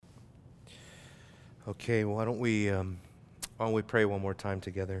Okay, why don't we pray one more time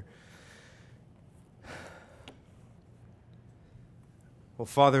together? Well,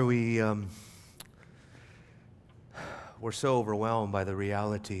 Father, we're so overwhelmed by the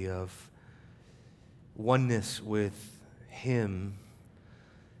reality of oneness with Him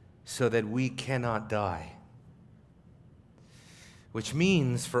so that we cannot die, which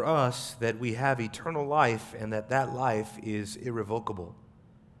means for us that we have eternal life and that life is irrevocable.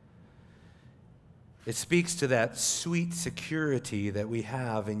 It speaks to that sweet security that we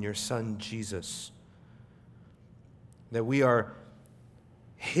have in your Son, Jesus, that we are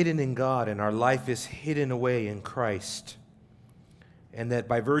hidden in God and our life is hidden away in Christ, and that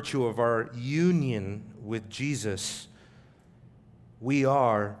by virtue of our union with Jesus, we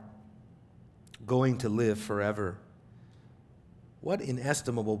are going to live forever. What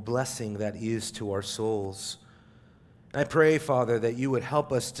inestimable blessing that is to our souls. I pray, Father, that you would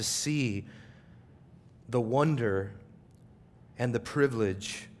help us to see the wonder and the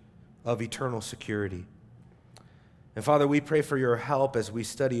privilege of eternal security. And Father, we pray for your help as we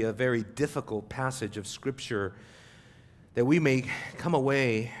study a very difficult passage of Scripture, that we may come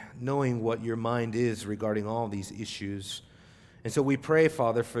away knowing what your mind is regarding all these issues. And so we pray,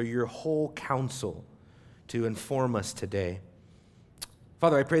 Father, for your whole counsel to inform us today.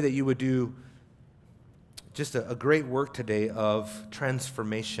 Father, I pray that you would do just a great work today of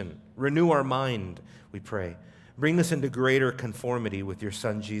transformation. Renew our mind, we pray. Bring us into greater conformity with your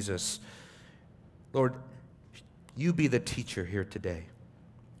Son, Jesus. Lord, you be the teacher here today.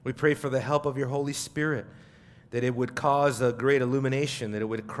 We pray for the help of your Holy Spirit, that it would cause a great illumination, that it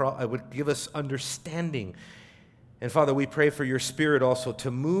would give us understanding. And Father, we pray for your Spirit also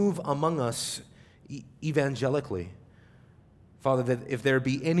to move among us evangelically. Father, that if there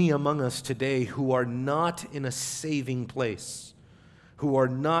be any among us today who are not in a saving place, who are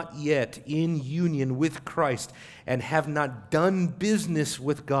not yet in union with Christ and have not done business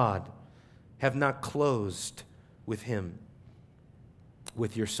with God, have not closed with Him,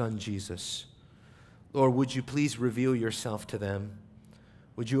 with your Son Jesus, Lord, would you please reveal yourself to them?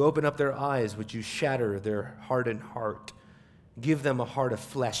 Would you open up their eyes? Would you shatter their hardened heart? Give them a heart of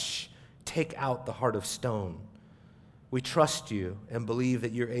flesh. Take out the heart of stone. We trust you and believe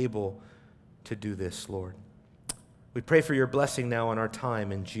that you're able to do this, Lord. We pray for your blessing now on our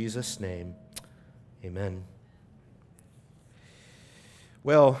time. In Jesus' name, amen.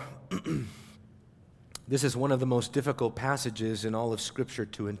 Well, this is one of the most difficult passages in all of Scripture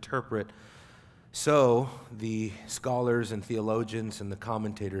to interpret. So the scholars and theologians and the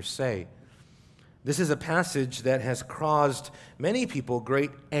commentators say. This is a passage that has caused many people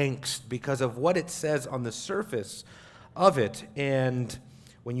great angst because of what it says on the surface of it. And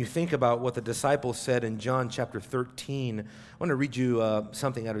when you think about what the disciples said in John chapter 13, I want to read you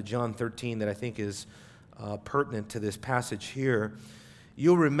something out of John 13 that I think is pertinent to this passage here.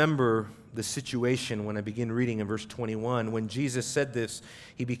 You'll remember the situation when I begin reading in verse 21. When Jesus said this,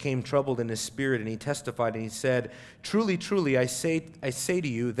 he became troubled in his spirit, and he testified, and he said, "Truly, truly, I say to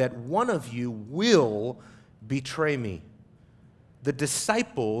you that one of you will betray me." The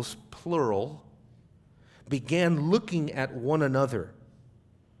disciples, plural, began looking at one another,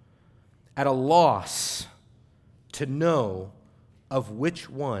 at a loss to know of which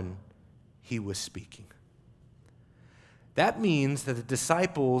one he was speaking. That means that the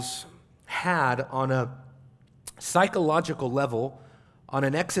disciples had, on a psychological level, on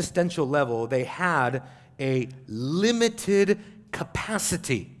an existential level, they had a limited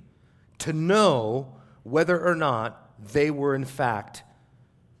capacity to know whether or not they were in fact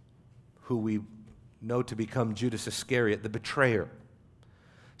who we know to become Judas Iscariot, the betrayer.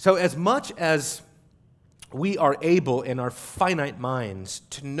 So as much as we are able in our finite minds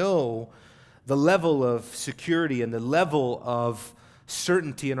to know the level of security and the level of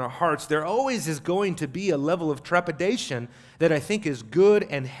certainty in our hearts, there always is going to be a level of trepidation that I think is good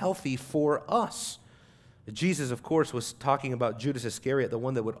and healthy for us. Jesus, of course, was talking about Judas Iscariot, the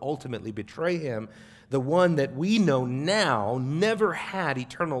one that would ultimately betray him, the one that we know now never had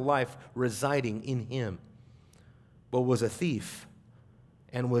eternal life residing in him, but was a thief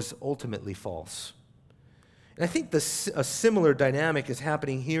and was ultimately false. And I think a similar dynamic is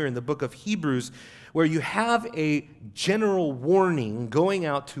happening here in the book of Hebrews, where you have a general warning going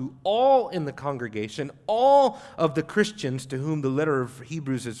out to all in the congregation, all of the Christians to whom the letter of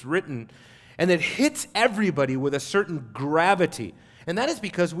Hebrews is written, and it hits everybody with a certain gravity. And that is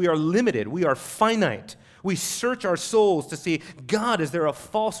because we are limited, we are finite. We search our souls to see, God, is there a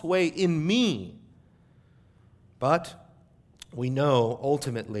false way in me? But we know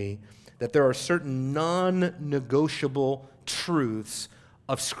ultimately that there are certain non-negotiable truths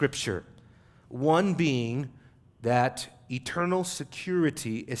of Scripture. One being that eternal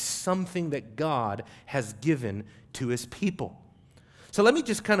security is something that God has given to his people. So let me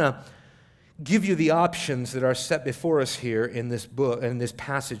just kind of give you the options that are set before us here in this book, in this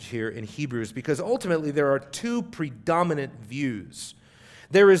passage here in Hebrews, because ultimately there are two predominant views.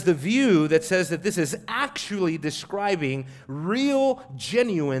 There is the view that says that this is actually describing real,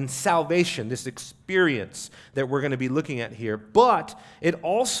 genuine salvation, this experience that we're going to be looking at here, but it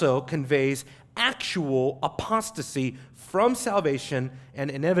also conveys actual apostasy from salvation and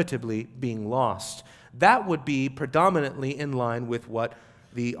inevitably being lost. That would be predominantly in line with what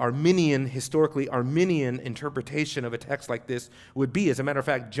the historically Arminian interpretation of a text like this would be. As a matter of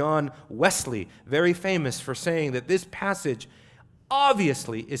fact, John Wesley, very famous for saying that this passage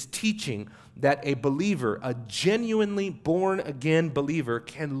obviously is teaching that a believer, a genuinely born-again believer,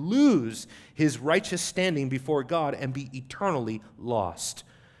 can lose his righteous standing before God and be eternally lost.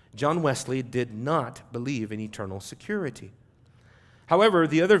 John Wesley did not believe in eternal security. However,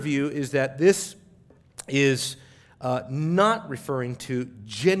 the other view is that this is not referring to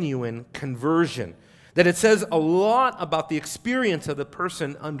genuine conversion, that it says a lot about the experience of the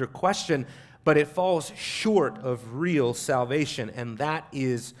person under question, but it falls short of real salvation, and that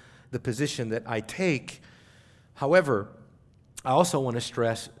is the position that I take. However, I also want to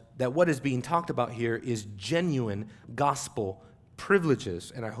stress that what is being talked about here is genuine gospel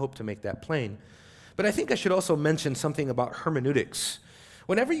privileges, and I hope to make that plain. But I think I should also mention something about hermeneutics.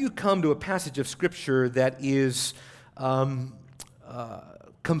 Whenever you come to a passage of Scripture that is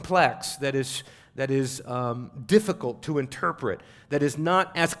complex, that is difficult to interpret, that is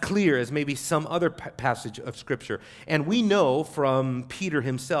not as clear as maybe some other passage of Scripture, and we know from Peter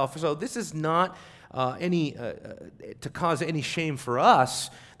himself, so this is not to cause any shame for us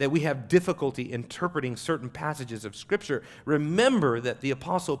that we have difficulty interpreting certain passages of Scripture. Remember that the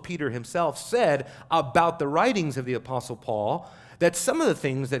Apostle Peter himself said about the writings of the Apostle Paul that some of the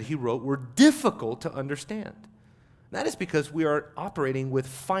things that he wrote were difficult to understand. That is because we are operating with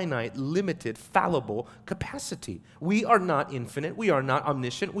finite, limited, fallible capacity. We are not infinite. We are not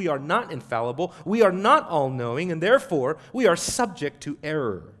omniscient. We are not infallible. We are not all-knowing, and therefore we are subject to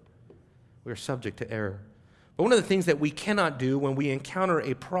error. We are subject to error. But one of the things that we cannot do when we encounter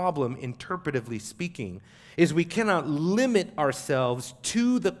a problem, interpretively speaking, is we cannot limit ourselves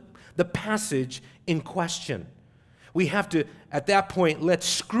to the passage in question. We have to, at that point, let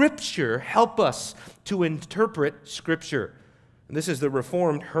Scripture help us to interpret Scripture. And this is the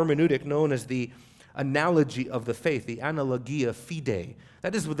Reformed hermeneutic known as the analogy of the faith, the analogia fidei.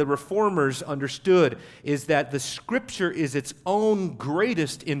 That is what the Reformers understood, is that the Scripture is its own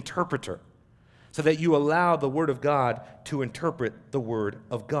greatest interpreter, so that you allow the Word of God to interpret the Word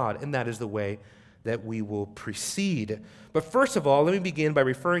of God. And that is the way that we will proceed. But first of all, let me begin by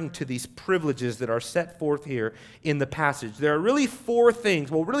referring to these privileges that are set forth here in the passage. There are really three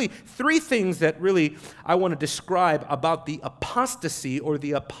things that really I want to describe about the apostasy or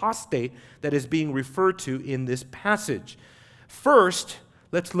the apostate that is being referred to in this passage. First,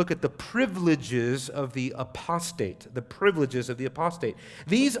 let's look at the privileges of the apostate. The privileges of the apostate.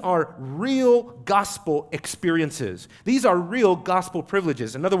 These are real gospel experiences. These are real gospel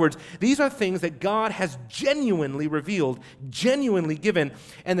privileges. In other words, these are things that God has genuinely revealed, genuinely given,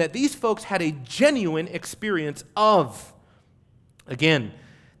 and that these folks had a genuine experience of. Again,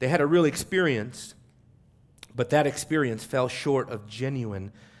 they had a real experience, but that experience fell short of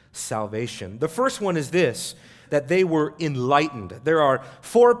genuine salvation. The first one is this, that they were enlightened. There are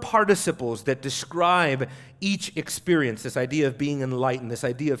 4 participles that describe each experience, this idea of being enlightened, this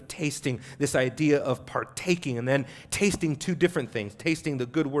idea of tasting, this idea of partaking, and then tasting 2 different things, tasting the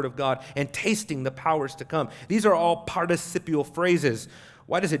good word of God and tasting the powers to come. These are all participial phrases.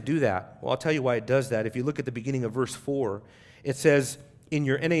 Why does it do that? Well, I'll tell you why it does that. If you look at the beginning of verse 4, it says in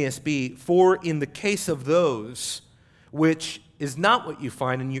your NASB, "For in the case of those," which is not what you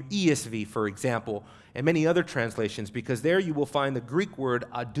find in your ESV, for example, and many other translations, because there you will find the Greek word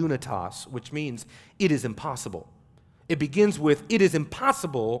adunatos, which means it is impossible. It begins with, it is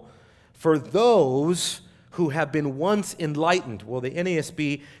impossible for those who have been once enlightened. Well, the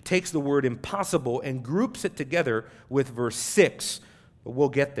NASB takes the word impossible and groups it together with verse 6. But we'll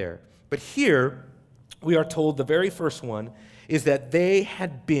get there. But here, we are told the very first one is that they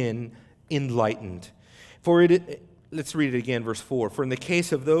had been enlightened. Let's read it again, verse 4. "For in the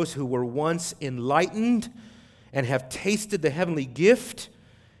case of those who were once enlightened and have tasted the heavenly gift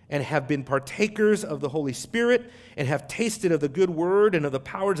and have been partakers of the Holy Spirit and have tasted of the good word and of the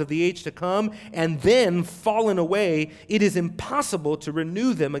powers of the age to come and then fallen away, it is impossible to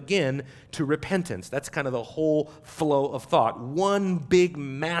renew them again to repentance. That's kind of the whole flow of thought. One big,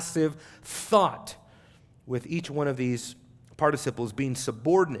 massive thought, with each one of these participles being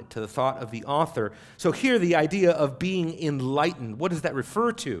subordinate to the thought of the author. So here the idea of being enlightened, what does that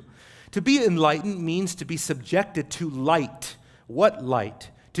refer to? To be enlightened means to be subjected to light. What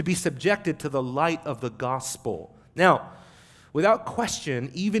light? To be subjected to the light of the gospel. Now, without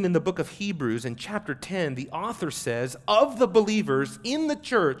question, even in the book of Hebrews in chapter 10, the author says of the believers in the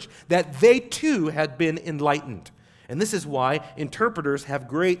church that they too had been enlightened. And this is why interpreters have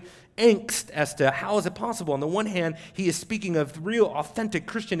great angst as to how is it possible. On the one hand, he is speaking of real, authentic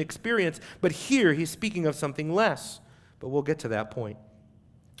Christian experience, but here he's speaking of something less. But we'll get to that point.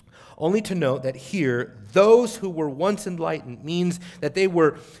 Only to note that here, those who were once enlightened means that they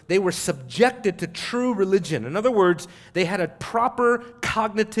were subjected to true religion. In other words, they had a proper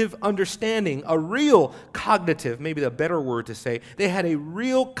cognitive understanding, a real cognitive, maybe the better word to say, they had a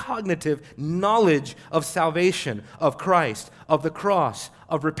real cognitive knowledge of salvation, of Christ, of the cross,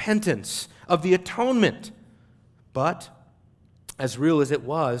 of repentance, of the atonement. But as real as it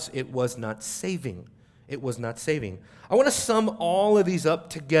was not saving. It was not saving. I want to sum all of these up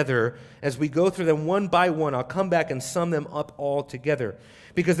together as we go through them one by one. I'll come back and sum them up all together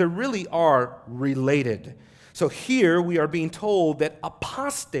because they really are related. So here we are being told that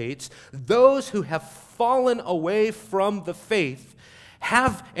apostates, those who have fallen away from the faith,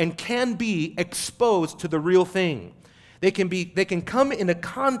 have and can be exposed to the real thing. They can come into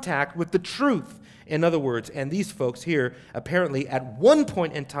contact with the truth. In other words, and these folks here apparently at one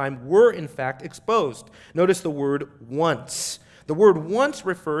point in time were in fact exposed. Notice the word once. The word once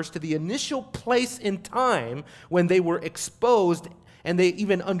refers to the initial place in time when they were exposed and they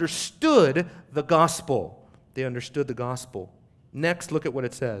even understood the gospel. They understood the gospel. Next, look at what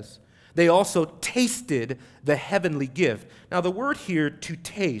it says. They also tasted the heavenly gift. Now, the word here, to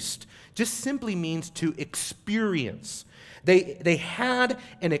taste, just simply means to experience. They had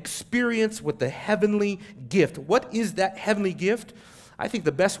an experience with the heavenly gift. What is that heavenly gift? I think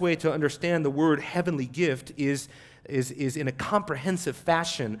the best way to understand the word heavenly gift is in a comprehensive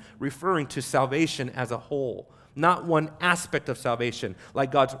fashion, referring to salvation as a whole. Not one aspect of salvation,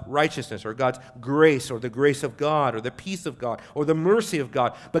 like God's righteousness or God's grace or the grace of God or the peace of God or the mercy of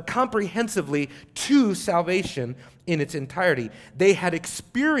God, but comprehensively to salvation in its entirety. They had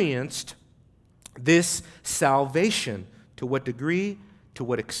experienced this salvation. To what degree? To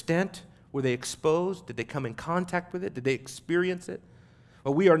what extent? Were they exposed? Did they come in contact with it? Did they experience it?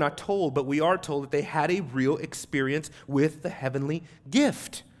 Well, we are not told, but we are told that they had a real experience with the heavenly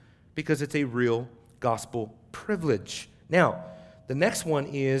gift because it's a real gospel privilege. Now, the next one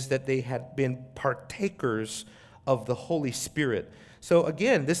is that they had been partakers of the Holy Spirit. So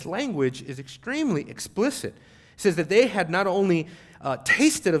again, this language is extremely explicit. It says that they had not only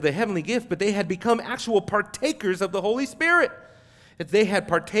tasted of the heavenly gift, but they had become actual partakers of the Holy Spirit. That they had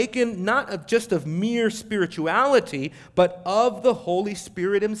partaken not of just of mere spirituality, but of the Holy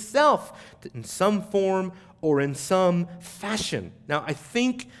Spirit himself in some form or in some fashion. Now, I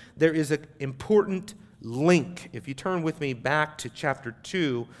think there is an important link. If you turn with me back to chapter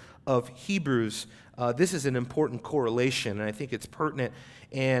 2 of Hebrews, this is an important correlation, and I think it's pertinent,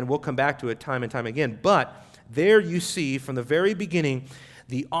 and we'll come back to it time and time again. But there you see from the very beginning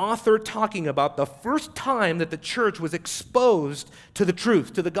the author talking about the first time that the church was exposed to the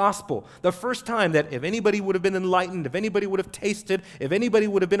truth, to the gospel. The first time that if anybody would have been enlightened, if anybody would have tasted, if anybody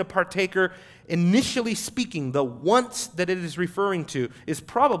would have been a partaker, initially speaking, the once that it is referring to is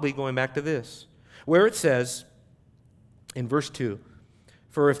probably going back to this, where it says in verse 2,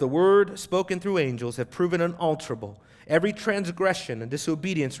 "For if the word spoken through angels have proven unalterable, every transgression and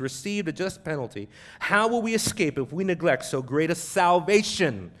disobedience received a just penalty, how will we escape if we neglect so great a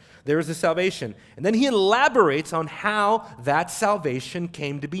salvation?" There is a salvation. And then he elaborates on how that salvation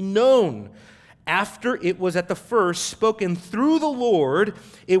came to be known. After it was at the first spoken through the Lord,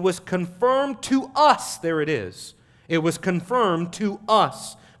 it was confirmed to us. There it is. It was confirmed to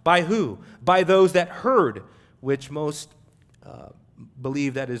us. By who? By those that heard, which most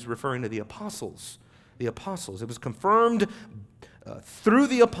believe that is referring to the apostles. The apostles. It was confirmed through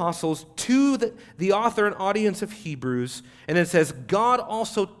the apostles to the author and audience of Hebrews. And it says, God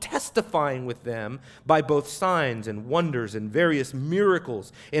also testifying with them by both signs and wonders and various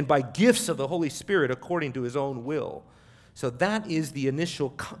miracles and by gifts of the Holy Spirit according to his own will. So that is the initial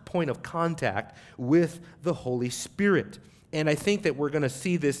point of contact with the Holy Spirit. And I think that we're going to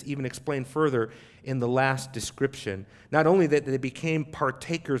see this even explained further in the last description. Not only that they became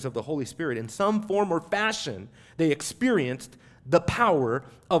partakers of the Holy Spirit, in some form or fashion, they experienced the power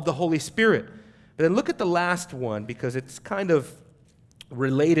of the Holy Spirit. But then look at the last one, because it's kind of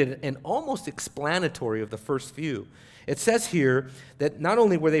related and almost explanatory of the first few. It says here that not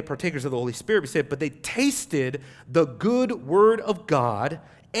only were they partakers of the Holy Spirit, but they tasted the good word of God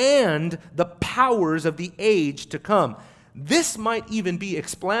and the powers of the age to come. This might even be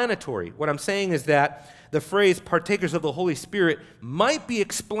explanatory. What I'm saying is that the phrase partakers of the Holy Spirit might be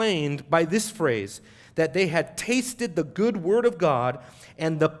explained by this phrase, that they had tasted the good word of God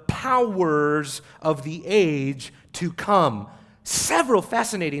and the powers of the age to come. Several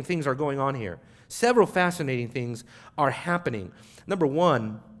fascinating things are going on here. Several fascinating things are happening. Number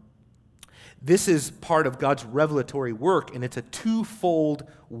one, this is part of God's revelatory work, and it's a twofold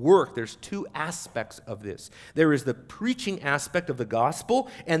work. There's two aspects of this. There is the preaching aspect of the gospel,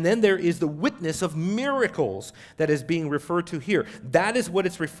 and then there is the witness of miracles that is being referred to here. That is what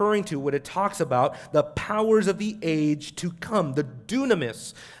it's referring to when it talks about the powers of the age to come. The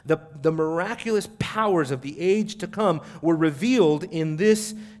dunamis, the miraculous powers of the age to come were revealed in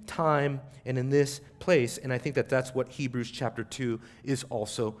this time and in this place. And I think that that's what Hebrews chapter 2 is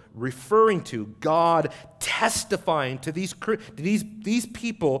also referring to. God testifying to these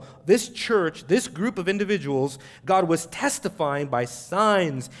people, this church, this group of individuals. God was testifying by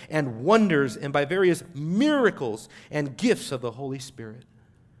signs and wonders and by various miracles and gifts of the Holy Spirit.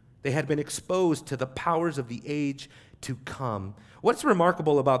 They had been exposed to the powers of the age to come. What's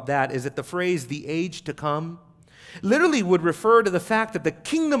remarkable about that is that the phrase, the age to come, literally would refer to the fact that the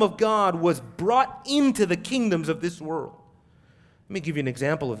kingdom of God was brought into the kingdoms of this world. Let me give you an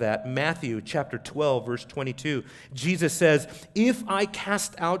example of that. Matthew chapter 12, verse 22. Jesus says, "If I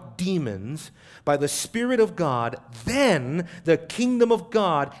cast out demons by the Spirit of God, then the kingdom of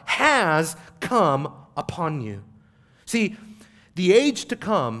God has come upon you." See, the age to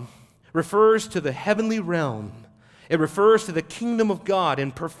come refers to the heavenly realm. It refers to the kingdom of God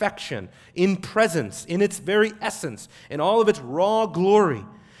in perfection, in presence, in its very essence, in all of its raw glory,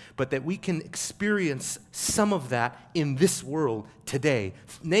 but that we can experience some of that in this world today,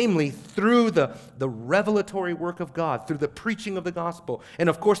 namely through the revelatory work of God, through the preaching of the gospel, and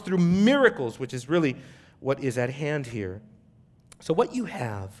of course through miracles, which is really what is at hand here. So what you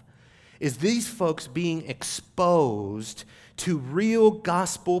have is these folks being exposed to real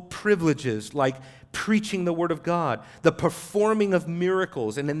gospel privileges like preaching the word of God, the performing of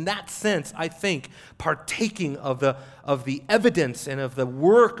miracles, and in that sense, I think, partaking of the evidence and of the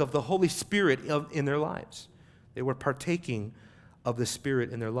work of the Holy Spirit in their lives. They were partaking of the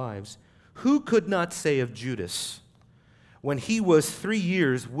Spirit in their lives. Who could not say of Judas, when he was 3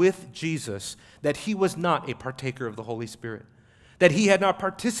 years with Jesus, that he was not a partaker of the Holy Spirit, that he had not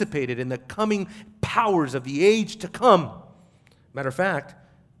participated in the coming powers of the age to come? Matter of fact,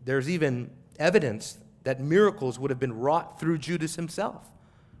 there's even evidence that miracles would have been wrought through Judas himself,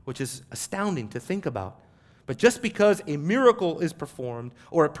 which is astounding to think about. But just because a miracle is performed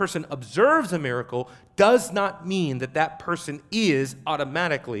or a person observes a miracle does not mean that that person is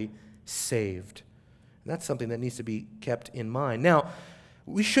automatically saved. And that's something that needs to be kept in mind. Now,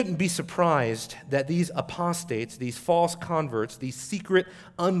 we shouldn't be surprised that these apostates, these false converts, these secret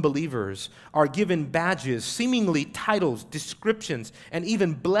unbelievers are given badges, seemingly titles, descriptions, and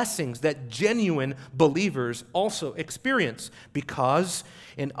even blessings that genuine believers also experience, because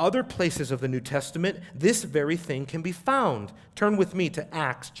in other places of the New Testament, this very thing can be found. Turn with me to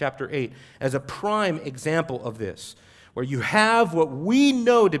Acts chapter 8 as a prime example of this, where you have what we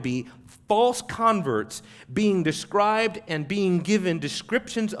know to be false converts being described and being given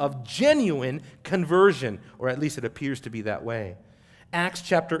descriptions of genuine conversion, or at least it appears to be that way. Acts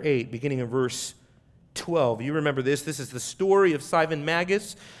chapter 8, beginning in verse 12. You remember this. This is the story of Simon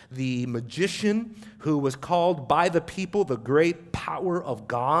Magus, the magician who was called by the people the great power of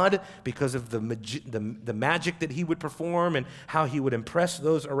God because of the magic that he would perform and how he would impress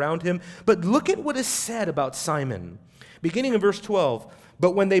those around him. But look at what is said about Simon. Beginning in verse 12,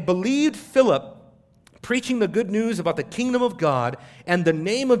 "But when they believed Philip, preaching the good news about the kingdom of God and the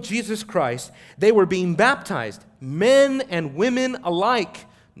name of Jesus Christ, they were being baptized, men and women alike."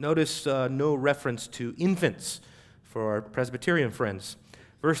 Notice no reference to infants for our Presbyterian friends.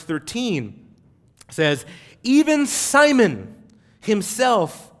 Verse 13 says, "Even Simon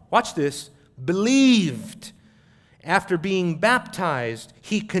himself," watch this, "believed. After being baptized,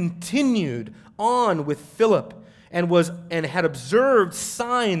 he continued on with Philip and had observed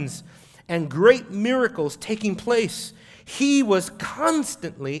signs and great miracles taking place. He was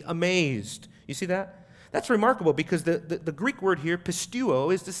constantly amazed." You see that? That's remarkable because the Greek word here,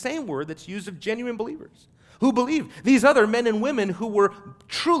 pisteuo, is the same word that's used of genuine believers who believe. These other men and women who were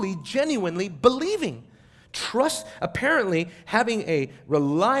truly, genuinely believing. Trust, apparently having a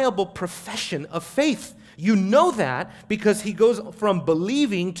reliable profession of faith. You know that because he goes from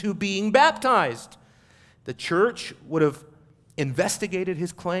believing to being baptized. The church would have investigated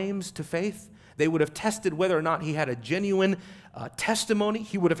his claims to faith. They would have tested whether or not he had a genuine testimony.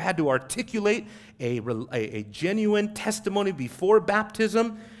 He would have had to articulate a genuine testimony before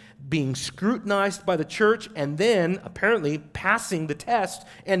baptism, being scrutinized by the church, and then apparently passing the test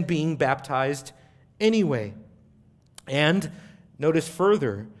and being baptized anyway. And notice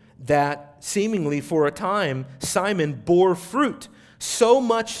further that seemingly for a time Simon bore fruit, so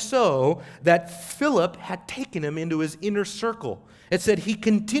much so that Philip had taken him into his inner circle. It said he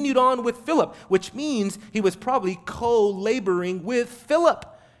continued on with Philip, which means he was probably co-laboring with Philip,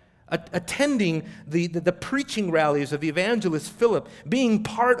 attending the preaching rallies of the evangelist Philip, being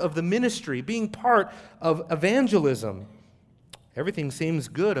part of the ministry, being part of evangelism. Everything seems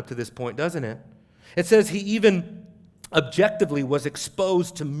good up to this point, doesn't it? It says he even objectively was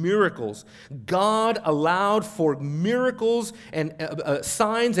exposed to miracles. God allowed for miracles and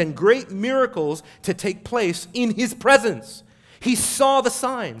signs and great miracles to take place in his presence. He saw the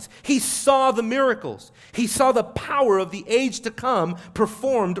signs. He saw the miracles. He saw the power of the age to come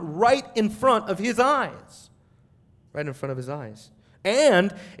performed right in front of his eyes. Right in front of his eyes.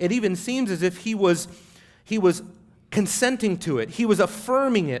 And it even seems as if he was consenting to it. He was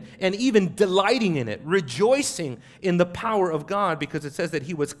affirming it and even delighting in it, rejoicing in the power of God, because it says that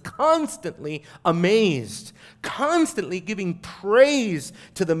he was constantly amazed, constantly giving praise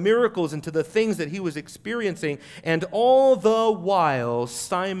to the miracles and to the things that he was experiencing. And all the while,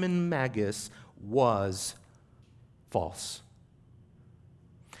 Simon Magus was false.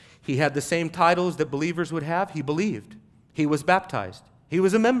 He had the same titles that believers would have. He believed. He was baptized. He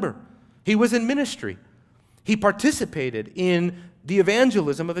was a member. He was in ministry. He participated in the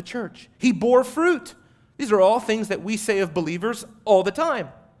evangelism of the church. He bore fruit. These are all things that we say of believers all the time.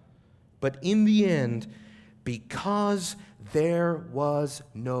 But in the end, because there was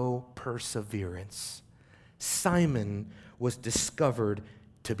no perseverance, Simon was discovered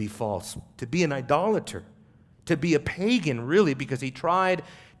to be false, to be an idolater, to be a pagan, really, because he tried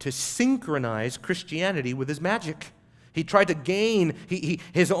to synchronize Christianity with his magic. He tried to gain,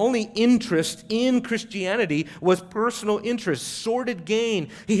 his only interest in Christianity was personal interest, sordid gain.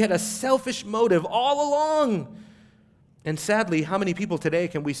 He had a selfish motive all along. And sadly, how many people today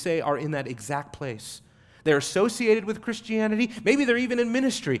can we say are in that exact place? They're associated with Christianity. Maybe they're even in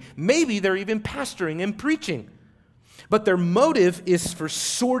ministry. Maybe they're even pastoring and preaching. But their motive is for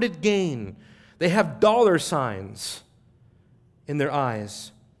sordid gain. They have dollar signs in their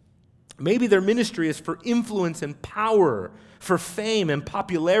eyes. Maybe their ministry is for influence and power, for fame and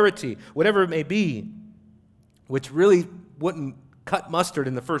popularity, whatever it may be, which really wouldn't cut mustard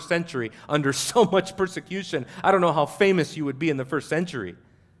in the first century under so much persecution. I don't know how famous you would be in the first century.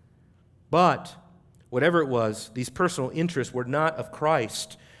 But whatever it was, these personal interests were not of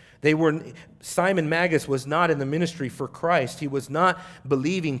Christ. Simon Magus was not in the ministry for Christ. He was not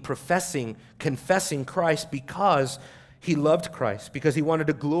believing, professing, confessing Christ because he loved Christ, because he wanted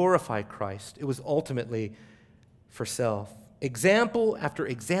to glorify Christ. It was ultimately for self. Example after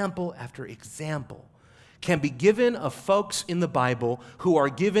example after example can be given of folks in the Bible who are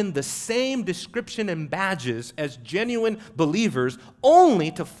given the same description and badges as genuine believers, only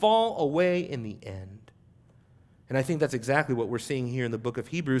to fall away in the end. And I think that's exactly what we're seeing here in the book of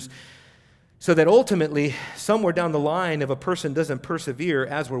Hebrews. So that ultimately, somewhere down the line, if a person doesn't persevere,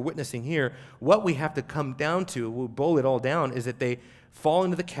 as we're witnessing here, what we have to come down to, we'll boil it all down, is that they fall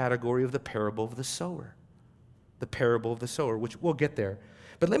into the category of the parable of the sower. The parable of the sower, which we'll get there.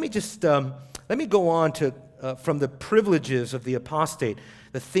 But let me just, let me go on to, from the privileges of the apostate,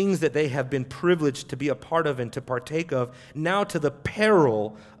 the things that they have been privileged to be a part of and to partake of, now to the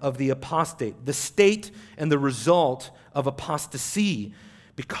peril of the apostate, the state and the result of apostasy.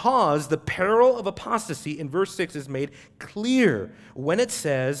 Because the peril of apostasy in verse 6 is made clear when it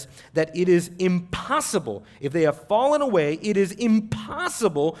says that it is impossible, if they have fallen away, it is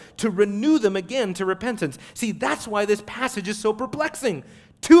impossible to renew them again to repentance. See, that's why this passage is so perplexing.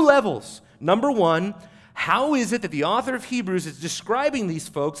 Two levels. Number one, how is it that the author of Hebrews is describing these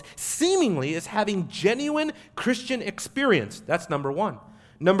folks seemingly as having genuine Christian experience? That's number one.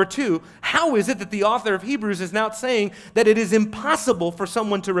 Number two, how is it that the author of Hebrews is now saying that it is impossible for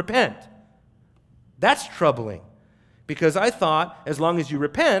someone to repent? That's troubling, because I thought as long as you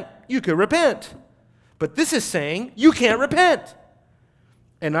repent, you could repent. But this is saying you can't repent.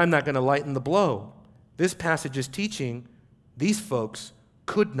 And I'm not going to lighten the blow. This passage is teaching these folks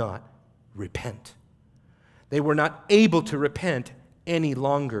could not repent. They were not able to repent any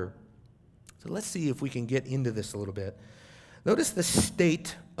longer. So let's see if we can get into this a little bit. Notice the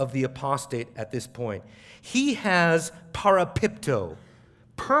state of the apostate at this point. He has parapipto,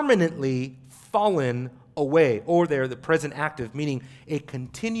 permanently fallen away, or they're the present active, meaning a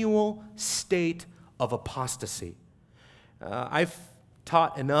continual state of apostasy. I've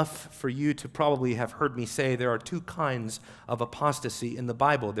taught enough for you to probably have heard me say there are two kinds of apostasy in the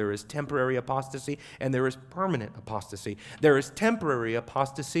Bible. There is temporary apostasy and there is permanent apostasy. There is temporary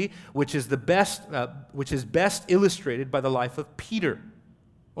apostasy, which is best illustrated by the life of Peter,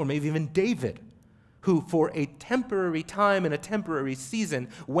 or maybe even David, who for a temporary time and a temporary season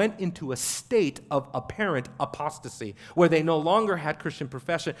went into a state of apparent apostasy, where they no longer had Christian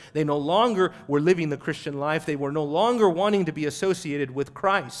profession, they no longer were living the Christian life, they were no longer wanting to be associated with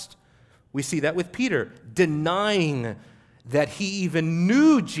Christ. We see that with Peter, denying that he even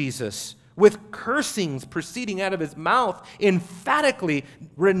knew Jesus, with cursings proceeding out of his mouth, emphatically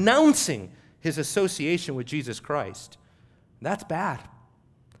renouncing his association with Jesus Christ. That's bad.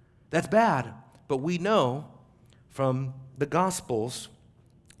 That's bad. But we know from the Gospels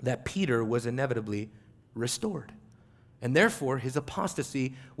that Peter was inevitably restored. And therefore, his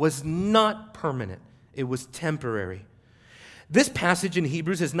apostasy was not permanent. It was temporary. This passage in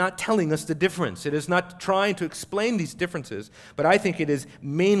Hebrews is not telling us the difference. It is not trying to explain these differences, but I think it is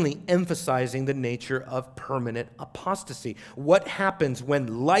mainly emphasizing the nature of permanent apostasy. What happens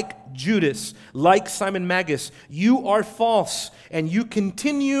when, like Judas, like Simon Magus, you are false and you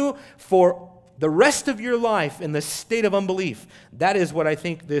continue for the rest of your life in the state of unbelief? That is what I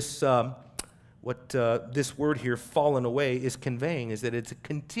think this word here, fallen away, is conveying, is that it's a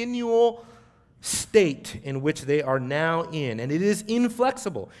continual state in which they are now in. And it is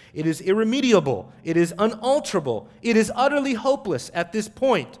inflexible. It is irremediable. It is unalterable. It is utterly hopeless at this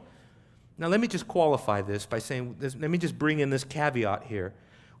point. Now, let me just qualify this by saying this. Let me just bring in this caveat here.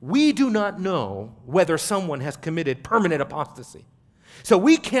 We do not know whether someone has committed permanent apostasy. So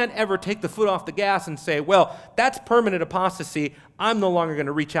we can't ever take the foot off the gas and say, well, that's permanent apostasy. I'm no longer going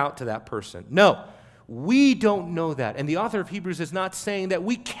to reach out to that person. No, we don't know that. And the author of Hebrews is not saying that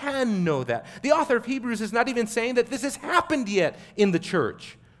we can know that. The author of Hebrews is not even saying that this has happened yet in the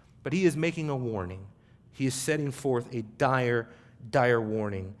church. But he is making a warning. He is setting forth a dire, dire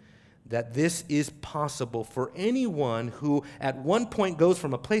warning that this is possible for anyone who at one point goes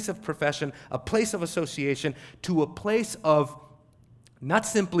from a place of profession, a place of association, to a place of not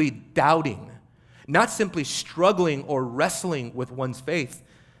simply doubting, not simply struggling or wrestling with one's faith,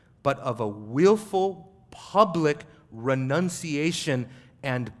 but of a willful public renunciation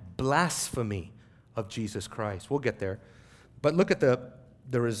and blasphemy of Jesus Christ. We'll get there. But look at the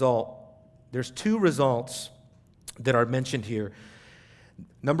result. There's two results that are mentioned here.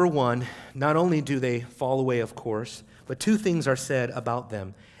 Number one, not only do they fall away, of course, but two things are said about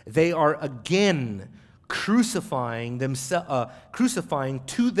them. They are again crucifying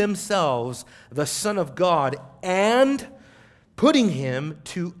to themselves the Son of God and putting him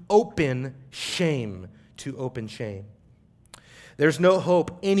to open shame. There's no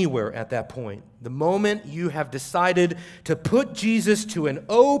hope anywhere at that point. The moment you have decided to put Jesus to an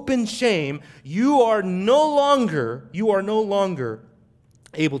open shame, you are no longer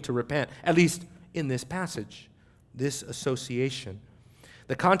able to repent, at least in this passage, this association.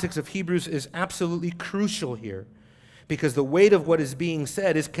 The context of Hebrews is absolutely crucial here because the weight of what is being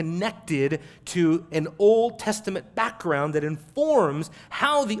said is connected to an Old Testament background that informs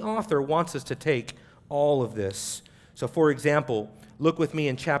how the author wants us to take all of this. So, for example, look with me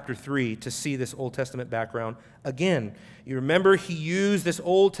in chapter 3 to see this Old Testament background again. You remember he used this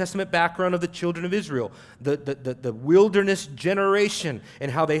Old Testament background of the children of Israel, the wilderness generation, and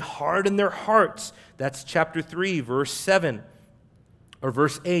how they hardened their hearts. That's chapter 3, verse 7. Or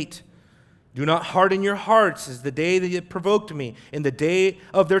verse 8, do not harden your hearts as the day that it provoked me, in the day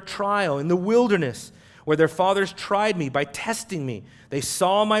of their trial, in the wilderness, where their fathers tried me by testing me. They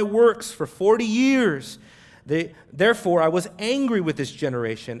saw my works for 40 years. Therefore, I was angry with this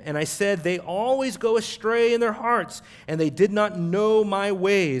generation, and I said, they always go astray in their hearts, and they did not know my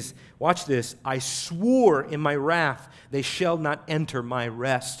ways. Watch this. I swore in my wrath, they shall not enter my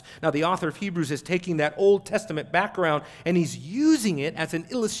rest. Now, the author of Hebrews is taking that Old Testament background, and he's using it as an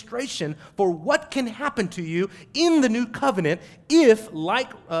illustration for what can happen to you in the new covenant if,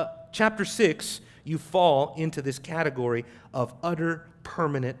 like chapter 6, you fall into this category of utter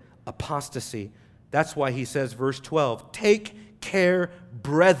permanent apostasy. That's why he says, verse 12, take care,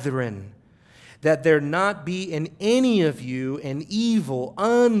 brethren, that there not be in any of you an evil,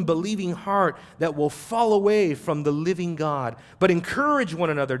 unbelieving heart that will fall away from the living God, but encourage one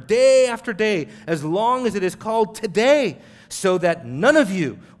another day after day, as long as it is called today, so that none of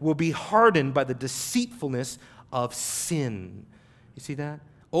you will be hardened by the deceitfulness of sin. You see that?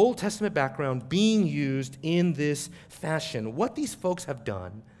 Old Testament background being used in this fashion. What these folks have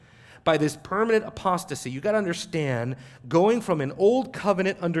done by this permanent apostasy, you got to understand, going from an old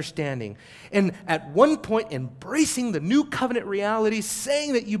covenant understanding and at one point embracing the new covenant reality,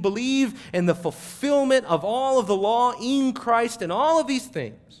 saying that you believe in the fulfillment of all of the law in Christ and all of these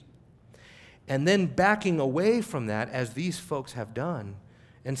things, and then backing away from that as these folks have done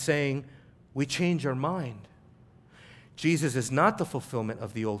and saying, we change our mind. Jesus is not the fulfillment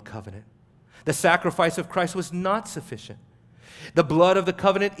of the old covenant. The sacrifice of Christ was not sufficient. The blood of the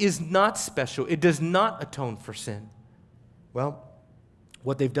covenant is not special. It does not atone for sin. Well,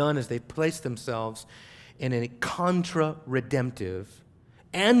 what they've done is they've placed themselves in a contra-redemptive,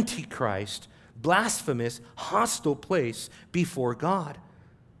 antichrist, blasphemous, hostile place before God.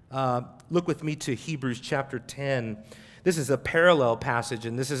 Look with me to Hebrews chapter 10. This is a parallel passage,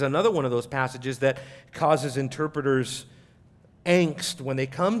 and this is another one of those passages that causes interpreters angst when they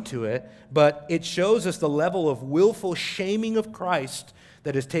come to it, but it shows us the level of willful shaming of Christ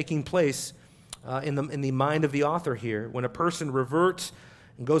that is taking place in the mind of the author here. When a person reverts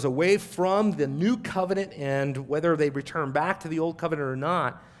and goes away from the new covenant, and whether they return back to the old covenant or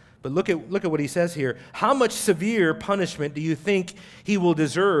not. But look at what he says here. How much severe punishment do you think he will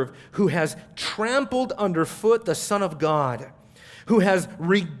deserve, who has trampled underfoot the Son of God, who has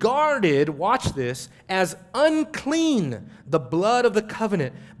regarded, watch this, as unclean the blood of the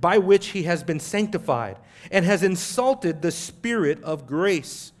covenant by which he has been sanctified, and has insulted the Spirit of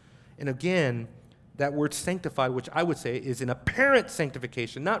grace? And again, that word sanctified, which I would say is an apparent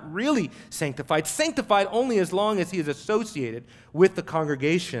sanctification, not really sanctified only as long as he is associated with the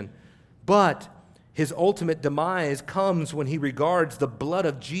congregation. But his ultimate demise comes when he regards the blood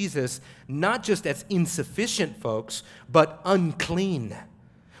of Jesus not just as insufficient, folks, but unclean,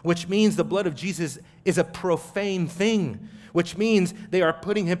 which means the blood of Jesus is a profane thing, which means they are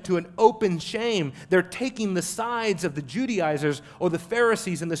putting him to an open shame. They're taking the sides of the Judaizers or the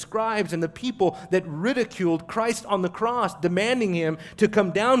Pharisees and the scribes and the people that ridiculed Christ on the cross, demanding him to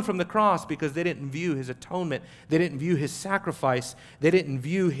come down from the cross because they didn't view his atonement. They didn't view his sacrifice. They didn't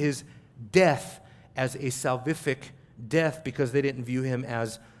view his death as a salvific death because they didn't view him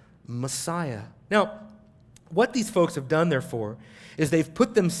as Messiah. Now, what these folks have done, therefore, is they've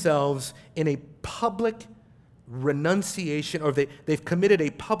put themselves in a public renunciation, or they've committed a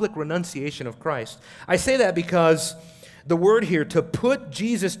public renunciation of Christ. I say that because the word here, to put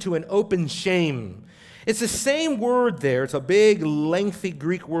Jesus to an open shame, it's the same word there. It's a big, lengthy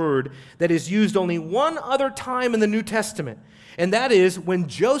Greek word that is used only one other time in the New Testament, and that is when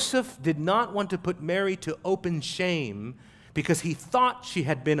Joseph did not want to put Mary to open shame because he thought she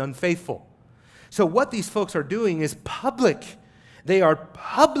had been unfaithful. So what these folks are doing is public. They are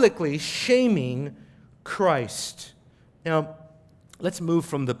publicly shaming Christ. Now, let's move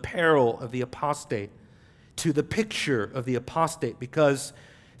from the peril of the apostate to the picture of the apostate, because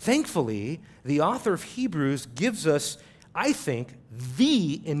thankfully, the author of Hebrews gives us, I think,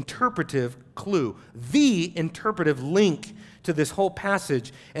 the interpretive clue, the interpretive link to this whole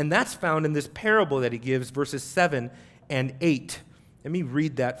passage, and that's found in this parable that he gives, verses 7 and 8. Let me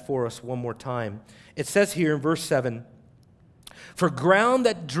read that for us one more time. It says here in verse 7, "For ground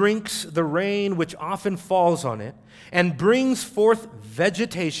that drinks the rain which often falls on it, and brings forth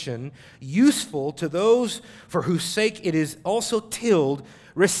vegetation, useful to those for whose sake it is also tilled,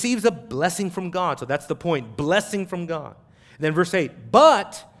 receives a blessing from God." So that's the point, blessing from God. And then verse 8,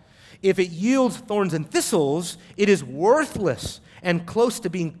 "But if it yields thorns and thistles, it is worthless and close to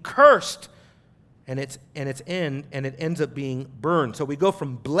being cursed, and it ends up being burned." So we go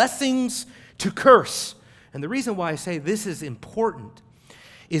from blessings to curse. And the reason why I say this is important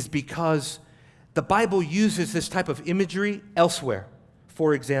is because the Bible uses this type of imagery elsewhere.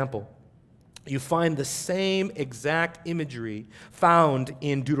 For example, you find the same exact imagery found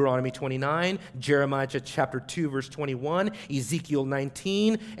in Deuteronomy 29, Jeremiah chapter 2, verse 21, Ezekiel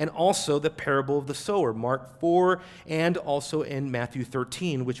 19, and also the parable of the sower, Mark 4, and also in Matthew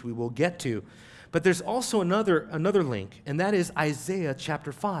 13, which we will get to. But there's also another link, and that is Isaiah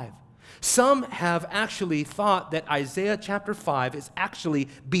chapter 5. Some have actually thought that Isaiah chapter 5 is actually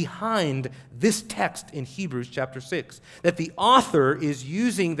behind this text in Hebrews chapter 6, that the author is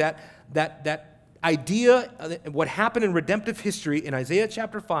using that idea, what happened in redemptive history in Isaiah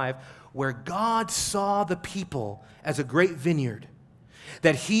chapter 5, where God saw the people as a great vineyard.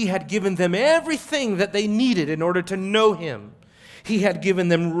 that he had given them everything that they needed in order to know him. He had given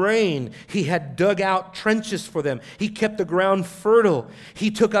them rain. He had dug out trenches for them. He kept the ground fertile. He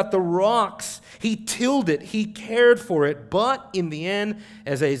took out the rocks. He tilled it. He cared for it. But in the end,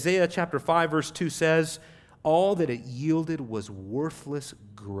 as Isaiah chapter 5, verse 2 says, all that it yielded was worthless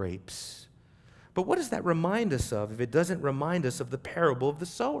grapes. But what does that remind us of if it doesn't remind us of the parable of the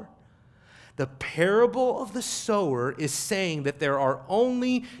sower? The parable of the sower is saying that there are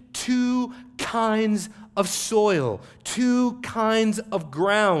only two kinds of soil, two kinds of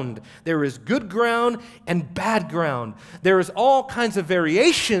ground. There is good ground and bad ground. There is all kinds of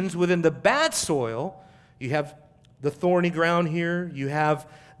variations within the bad soil. You have the thorny ground here. You have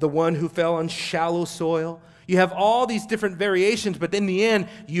the one who fell on shallow soil. You have all these different variations, but in the end,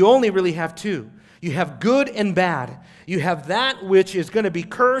 you only really have two. You have good and bad. You have that which is going to be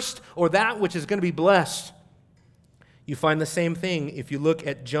cursed or that which is going to be blessed. You find the same thing if you look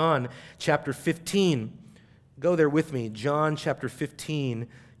at John chapter 15. Go there with me. John chapter 15.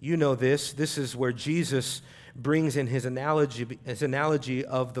 You know this. This is where Jesus brings in his analogy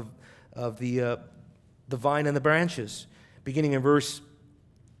of the vine and the branches. Beginning in verse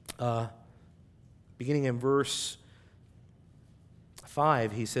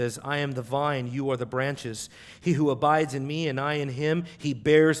 5, he says, I am the vine, you are the branches. He who abides in me and I in him, he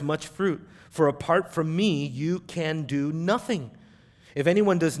bears much fruit. For apart from me, you can do nothing. If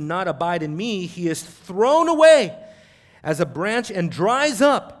anyone does not abide in me, he is thrown away as a branch and dries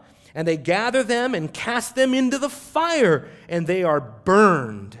up. And they gather them and cast them into the fire, and they are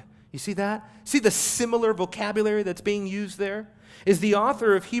burned. You see that? See the similar vocabulary that's being used there? Is the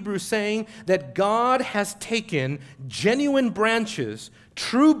author of Hebrews saying that God has taken genuine branches,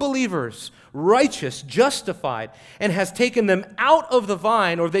 true believers, righteous, justified, and has taken them out of the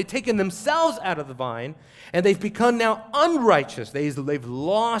vine, or they've taken themselves out of the vine, and they've become now unrighteous. They've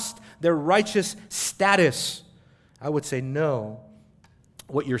lost their righteous status. I would say no.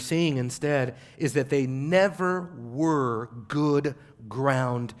 What you're seeing instead is that they never were good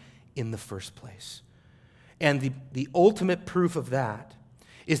ground in the first place. And the ultimate proof of that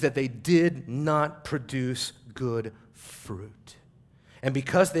is that they did not produce good fruit. And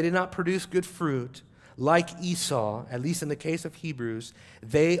because they did not produce good fruit, like Esau, at least in the case of Hebrews,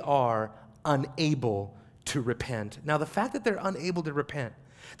 they are unable to repent. Now, the fact that they're unable to repent,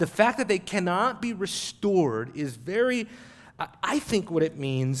 the fact that they cannot be restored is very, I think what it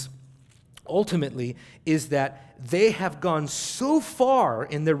means ultimately is that they have gone so far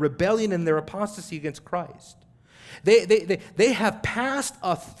in their rebellion and their apostasy against Christ. They have passed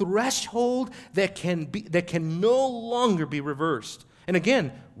a threshold that can no longer be reversed. And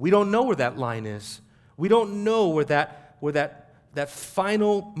again, we don't know where that line is. We don't know where that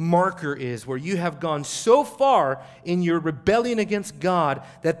final marker is, where you have gone so far in your rebellion against God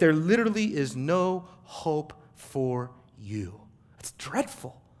that there literally is no hope for you. That's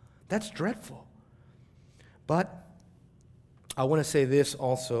dreadful. That's dreadful. But I want to say this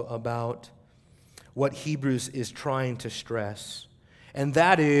also about what Hebrews is trying to stress. And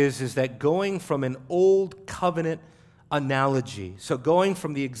that is that going from an old covenant analogy, so going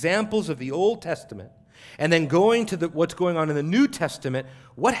from the examples of the Old Testament and then going to what's going on in the New Testament,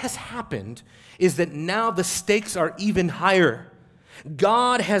 what has happened is that now the stakes are even higher.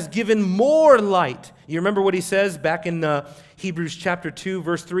 God has given more light. You remember what he says back in Hebrews chapter 2,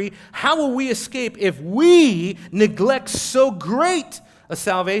 verse 3? How will we escape if we neglect so great a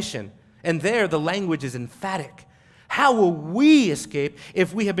salvation? And there the language is emphatic. How will we escape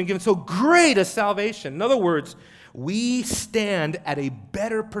if we have been given so great a salvation? In other words, we stand at a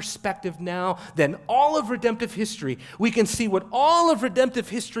better perspective now than all of redemptive history. We can see what all of redemptive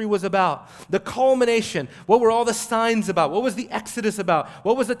history was about. The culmination. What were all the signs about? What was the Exodus about?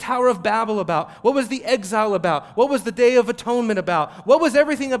 What was the Tower of Babel about? What was the exile about? What was the Day of Atonement about? What was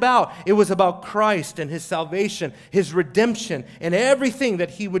everything about? It was about Christ and his salvation, his redemption, and everything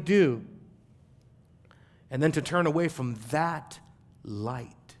that he would do. And then to turn away from that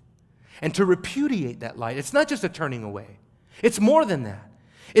light and to repudiate that light. It's not just a turning away. It's more than that.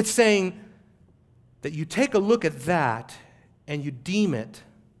 It's saying that you take a look at that and you deem it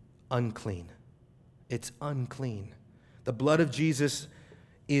unclean. It's unclean. The blood of Jesus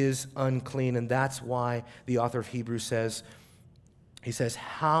is unclean, and that's why the author of Hebrews says, he says,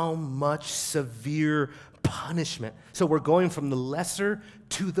 how much severe punishment. So we're going from the lesser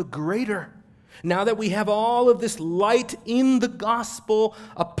to the greater. Now that we have all of this light in the gospel,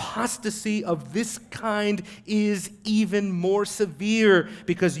 apostasy of this kind is even more severe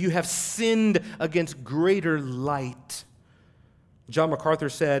because you have sinned against greater light. John MacArthur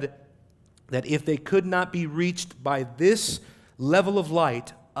said that if they could not be reached by this level of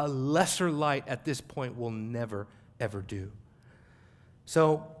light, a lesser light at this point will never, ever do.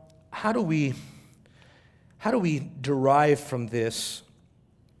 So how do we derive from this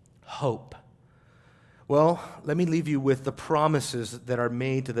hope? Well, let me leave you with the promises that are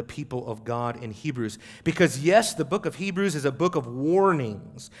made to the people of God in Hebrews. Because yes, the book of Hebrews is a book of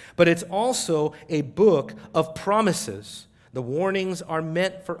warnings, but it's also a book of promises. The warnings are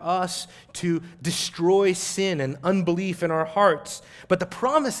meant for us to destroy sin and unbelief in our hearts, but the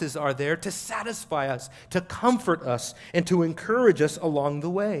promises are there to satisfy us, to comfort us, and to encourage us along the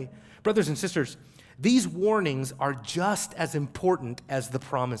way. Brothers and sisters, these warnings are just as important as the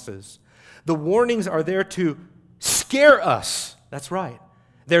promises. The warnings are there to scare us. That's right.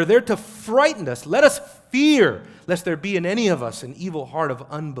 They're there to frighten us. Let us fear, lest there be in any of us an evil heart of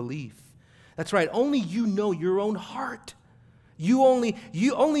unbelief. That's right. Only you know your own heart. Only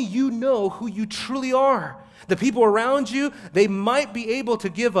you know who you truly are. The people around you, they might be able to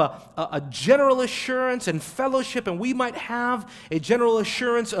give a general assurance and fellowship, and we might have a general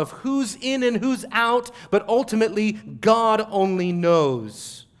assurance of who's in and who's out, but ultimately, God only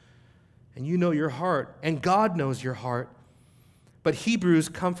knows. And you know your heart, and God knows your heart. But Hebrews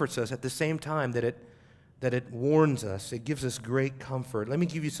comforts us at the same time that it warns us. It gives us great comfort. Let me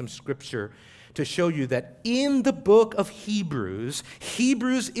give you some scripture to show you that in the book of Hebrews,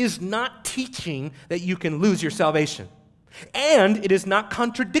 Hebrews is not teaching that you can lose your salvation. And it is not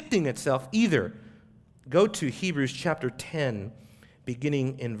contradicting itself either. Go to Hebrews chapter 10,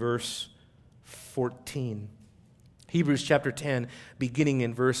 beginning in verse 14. Hebrews chapter 10, beginning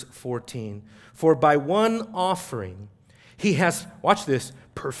in verse 14. For by one offering he has, watch this,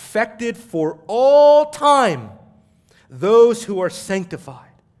 perfected for all time those who are sanctified.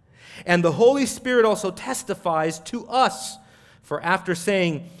 And the Holy Spirit also testifies to us. For after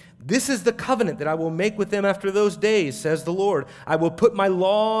saying, this is the covenant that I will make with them after those days, says the Lord. I will put my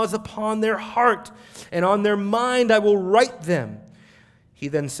laws upon their heart, and on their mind I will write them. He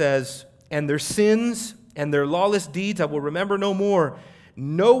then says, and their sins and their lawless deeds I will remember no more.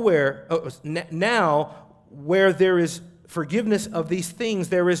 Now, where there is forgiveness of these things,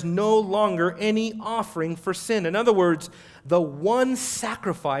 there is no longer any offering for sin. In other words, the one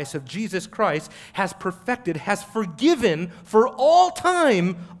sacrifice of Jesus Christ has perfected, has forgiven for all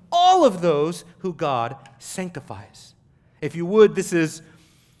time all of those who God sanctifies. If you would, this is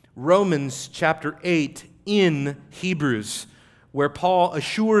Romans chapter 8 in Hebrews, where Paul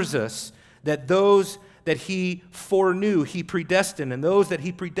assures us that those that he foreknew, he predestined, and those that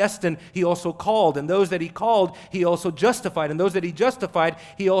he predestined, he also called, and those that he called, he also justified, and those that he justified,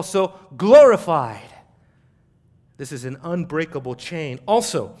 he also glorified. This is an unbreakable chain.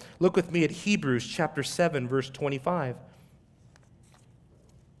 Also, look with me at Hebrews chapter 7, verse 25.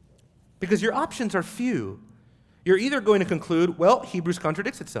 Because your options are few. You're either going to conclude, well, Hebrews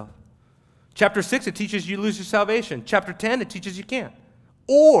contradicts itself. Chapter 6, it teaches you lose your salvation. Chapter 10, it teaches you can't.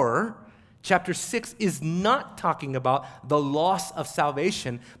 Or chapter 6 is not talking about the loss of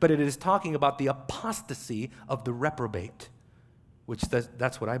salvation, but it is talking about the apostasy of the reprobate, which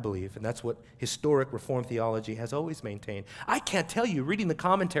that's what I believe, and that's what historic Reformed theology has always maintained. I can't tell you, reading the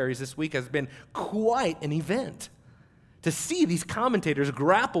commentaries this week has been quite an event. To see these commentators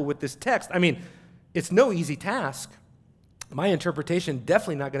grapple with this text, I mean, it's no easy task. My interpretation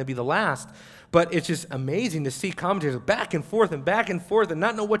definitely not going to be the last, but it's just amazing to see commentators back and forth and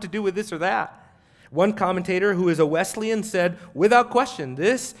not know what to do with this or that. One commentator who is a Wesleyan said, without question,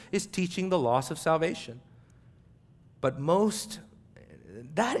 this is teaching the loss of salvation. But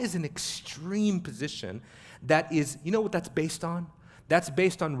that is an extreme position that is, you know what that's based on? That's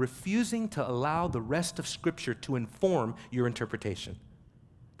based on refusing to allow the rest of Scripture to inform your interpretation.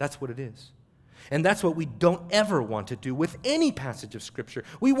 That's what it is. And that's what we don't ever want to do with any passage of Scripture.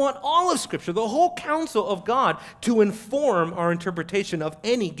 We want all of Scripture, the whole counsel of God, to inform our interpretation of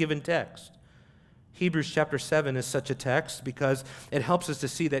any given text. Hebrews chapter 7 is such a text because it helps us to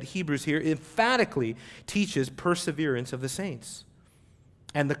see that Hebrews here emphatically teaches perseverance of the saints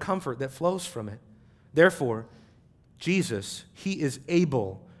and the comfort that flows from it. Therefore, Jesus, he is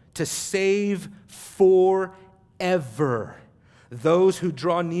able to save forever those who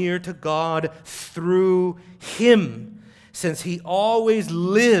draw near to God through him, since he always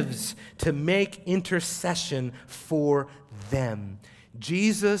lives to make intercession for them.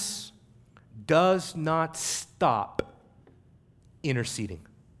 Jesus does not stop interceding.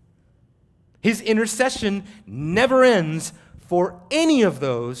 His intercession never ends for any of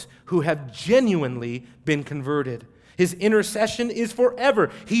those who have genuinely been converted. His intercession is forever.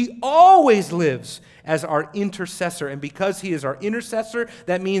 He always lives as our intercessor. And because he is our intercessor,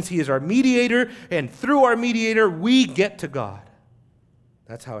 that means he is our mediator. And through our mediator, we get to God.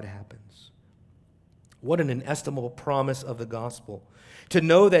 That's how it happens. What an inestimable promise of the gospel. To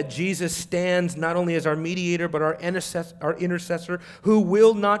know that Jesus stands not only as our mediator, but our intercessor, who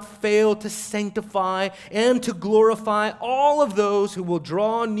will not fail to sanctify and to glorify all of those who will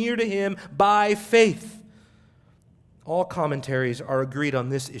draw near to him by faith. All commentaries are agreed on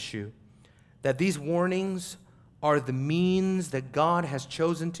this issue, that these warnings are the means that God has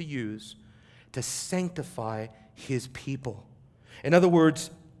chosen to use to sanctify his people. In other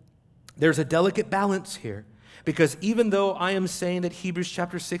words, there's a delicate balance here, because even though I am saying that Hebrews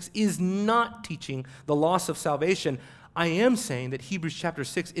chapter 6 is not teaching the loss of salvation, I am saying that Hebrews chapter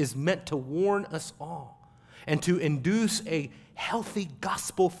 6 is meant to warn us all and to induce a healthy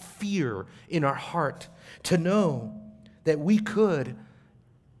gospel fear in our heart, to know that we could,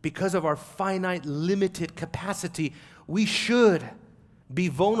 because of our finite, limited capacity, we should be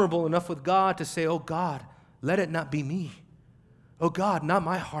vulnerable enough with God to say, oh God, let it not be me. Oh God, not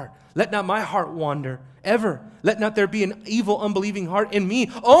my heart. Let not my heart wander ever. Let not there be an evil, unbelieving heart in me.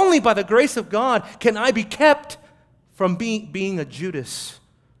 Only by the grace of God can I be kept from being a Judas.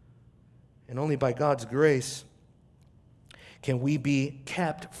 And only by God's grace can we be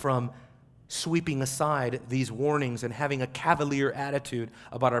kept from sweeping aside these warnings and having a cavalier attitude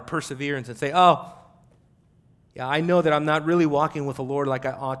about our perseverance and say, oh, yeah, I know that I'm not really walking with the Lord like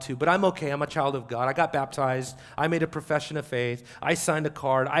I ought to, but I'm okay. I'm a child of God. I got baptized. I made a profession of faith. I signed a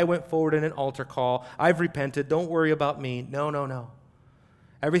card. I went forward in an altar call. I've repented. Don't worry about me. No.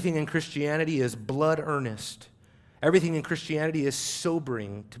 Everything in Christianity is blood earnest. Everything in Christianity is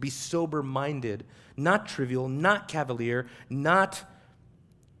sobering, to be sober-minded, not trivial, not cavalier, not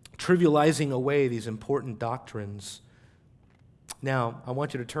trivializing away these important doctrines. Now, I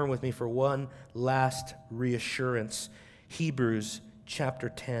want you to turn with me for one last reassurance. Hebrews chapter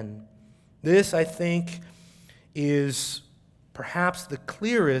 10. This, I think, is perhaps the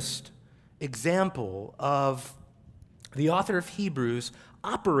clearest example of the author of Hebrews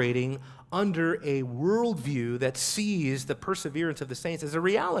operating under a worldview that sees the perseverance of the saints as a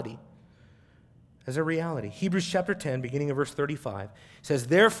reality. As a reality. Hebrews chapter 10, beginning of verse 35, says,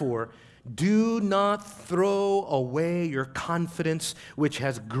 therefore, do not throw away your confidence, which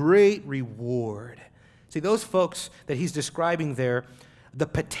has great reward. See, those folks that he's describing there, the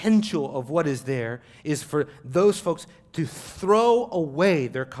potential of what is there is for those folks to throw away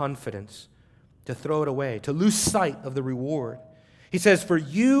their confidence, to throw it away, to lose sight of the reward. He says, for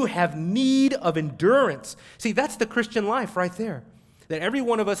you have need of endurance. See, that's the Christian life right there. That every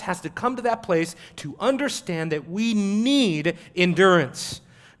one of us has to come to that place to understand that we need endurance.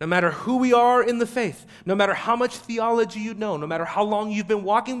 No matter who we are in the faith, no matter how much theology you know, no matter how long you've been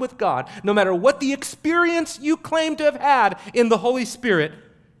walking with God, no matter what the experience you claim to have had in the Holy Spirit,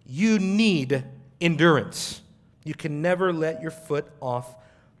 you need endurance. You can never let your foot off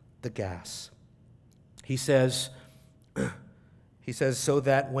the gas. He says, so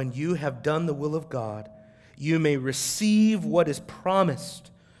that when you have done the will of God, you may receive what is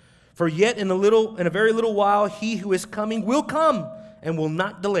promised. For yet in a very little while, he who is coming will come and will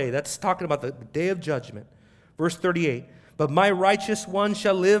not delay. That's talking about the day of judgment. Verse 38, but my righteous one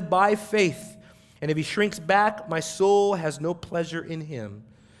shall live by faith, and if he shrinks back, my soul has no pleasure in him.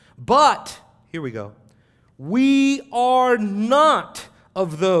 But, here we go, we are not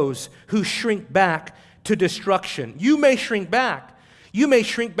of those who shrink back to destruction. You may shrink back. You may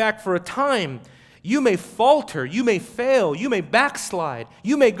shrink back for a time. You may falter, you may fail, you may backslide,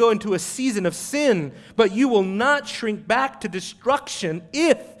 you may go into a season of sin, but you will not shrink back to destruction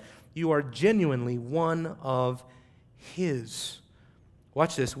if you are genuinely one of his.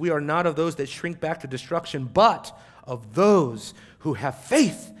 Watch this. We are not of those that shrink back to destruction, but of those who have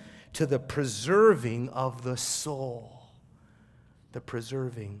faith to the preserving of the soul. The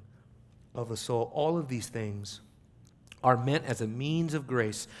preserving of the soul. All of these things are meant as a means of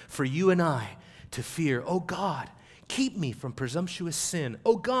grace for you and I to fear, oh God, keep me from presumptuous sin.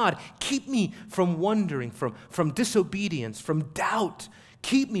 Oh God, keep me from wandering, from disobedience, from doubt.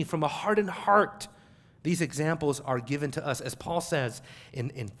 Keep me from a hardened heart. These examples are given to us. As Paul says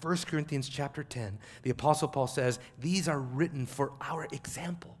in 1 Corinthians chapter 10, the Apostle Paul says, these are written for our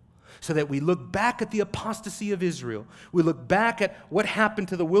example, so that we look back at the apostasy of Israel. We look back at what happened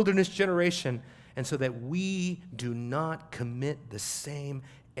to the wilderness generation, and so that we do not commit the same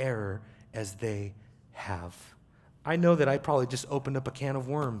error as they have. I know that I probably just opened up a can of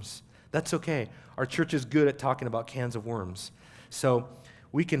worms. That's okay. Our church is good at talking about cans of worms. So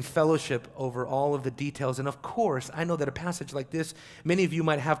we can fellowship over all of the details. And of course, I know that a passage like this, many of you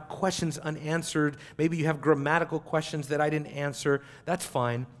might have questions unanswered. Maybe you have grammatical questions that I didn't answer. That's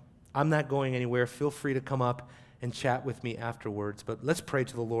fine. I'm not going anywhere. Feel free to come up and chat with me afterwards. But let's pray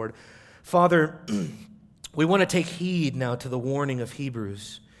to the Lord. Father, we want to take heed now to the warning of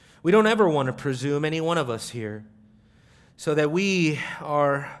Hebrews. We don't ever want to presume, any one of us here, so that we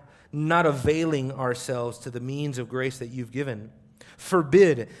are not availing ourselves to the means of grace that you've given.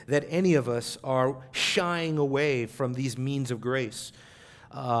 Forbid that any of us are shying away from these means of grace,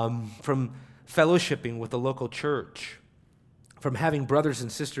 from fellowshipping with the local church, from having brothers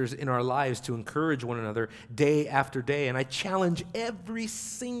and sisters in our lives to encourage one another day after day. And I challenge every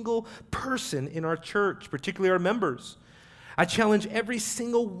single person in our church, particularly our members. I challenge every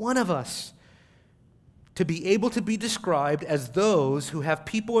single one of us to be able to be described as those who have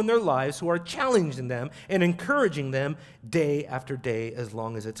people in their lives who are challenging them and encouraging them day after day, as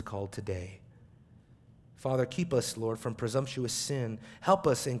long as it's called today. Father, keep us, Lord, from presumptuous sin. Help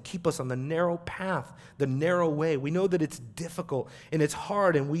us and keep us on the narrow path, the narrow way. We know that it's difficult and it's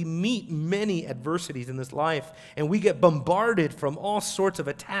hard, and we meet many adversities in this life, and we get bombarded from all sorts of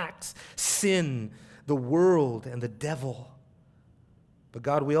attacks, sin, the world, and the devil. But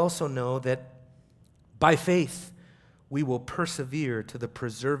God, we also know that by faith, we will persevere to the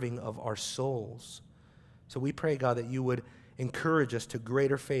preserving of our souls. So we pray, God, that you would encourage us to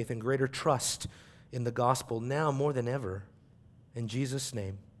greater faith and greater trust in the gospel now more than ever. In Jesus'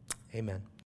 name, amen.